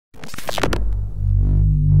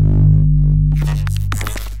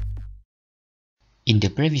In the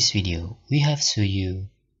previous video, we have shown you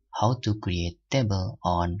how to create table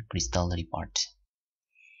on Crystal report.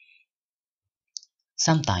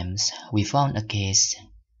 Sometimes we found a case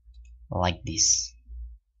like this.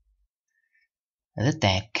 The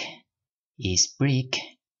tag is break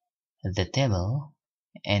the table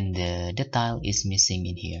and the detail is missing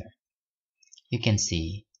in here. You can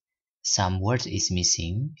see some words is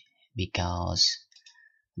missing because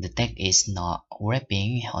the tag is not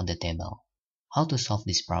wrapping on the table. How to solve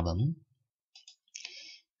this problem?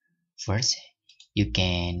 First, you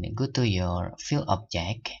can go to your fill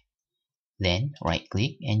object, then right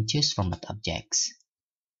click and choose format objects.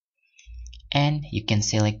 And you can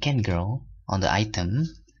select kangaroo on the item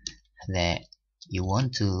that you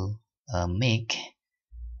want to make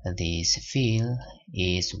this fill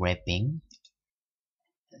is wrapping.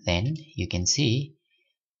 Then you can see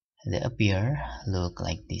the appear look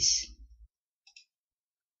like this.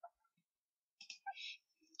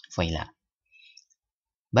 Voila.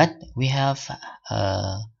 But we have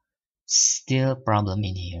a still problem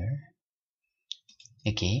in here.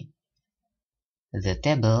 Okay, the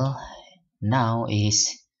table now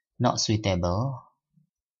is not suitable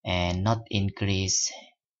and not increase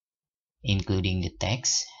including the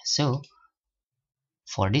text. So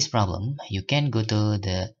for this problem, you can go to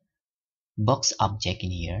the box object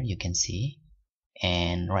in here, you can see,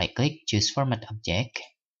 and right click, choose format object,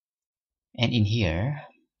 and in here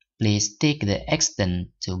please take the extend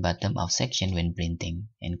to bottom of section when printing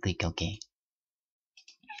and click OK,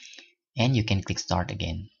 and you can click start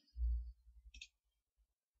again.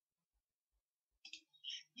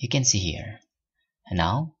 You can see here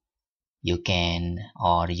now you can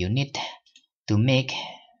or you need to make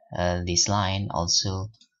this line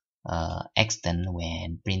also extend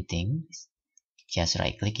when printing. Just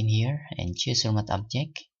right click in here and choose format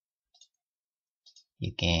object.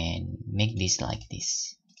 You can make this like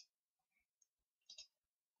this.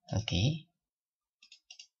 Okay,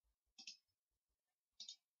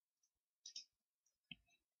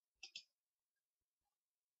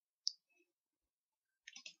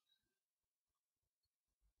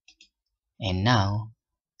 and now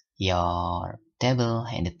your table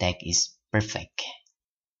and the tag is perfect.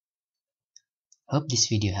 Hope this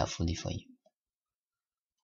video helpful for you.